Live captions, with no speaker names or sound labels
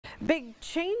Big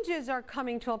changes are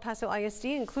coming to El Paso ISD,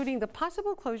 including the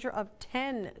possible closure of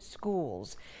 10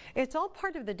 schools. It's all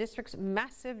part of the district's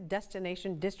massive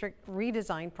destination district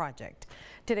redesign project.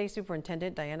 Today,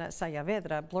 Superintendent Diana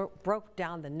Sayavedra broke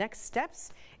down the next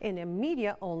steps in a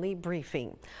media-only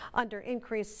briefing. Under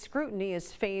increased scrutiny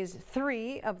is Phase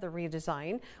 3 of the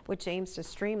redesign, which aims to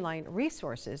streamline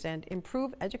resources and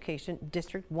improve education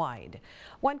district-wide.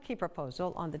 One key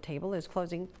proposal on the table is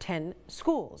closing 10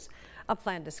 schools, a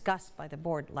plan discussed by the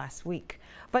board last week.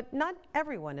 But not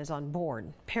everyone is on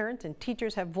board. Parents and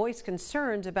teachers have voiced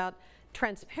concerns about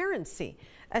transparency,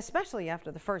 especially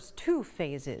after the first 2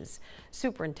 phases.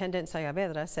 Superintendent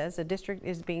Sayavedra says the district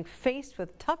is being faced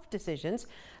with tough decisions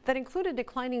that include a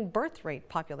declining birth rate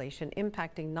population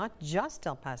impacting not just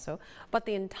El Paso, but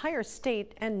the entire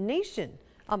state and nation,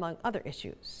 among other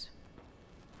issues.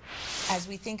 As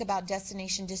we think about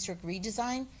destination district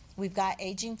redesign, we've got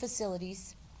aging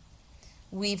facilities.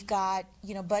 We've got,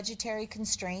 budgetary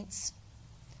constraints.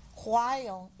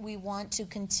 While we want to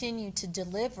continue to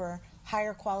deliver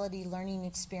higher quality learning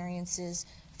experiences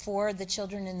for the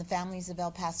children and the families of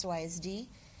El Paso ISD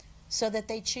so that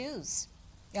they choose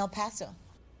El Paso.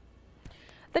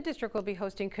 The district will be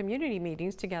hosting community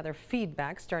meetings to gather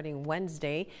feedback starting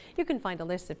Wednesday. You can find a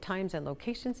list of times and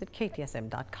locations at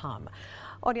ktsm.com.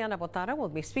 Oriana Botara will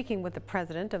be speaking with the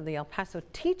president of the El Paso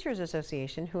Teachers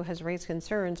Association, who has raised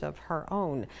concerns of her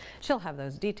own. She'll have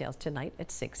those details tonight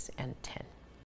at 6 and 10.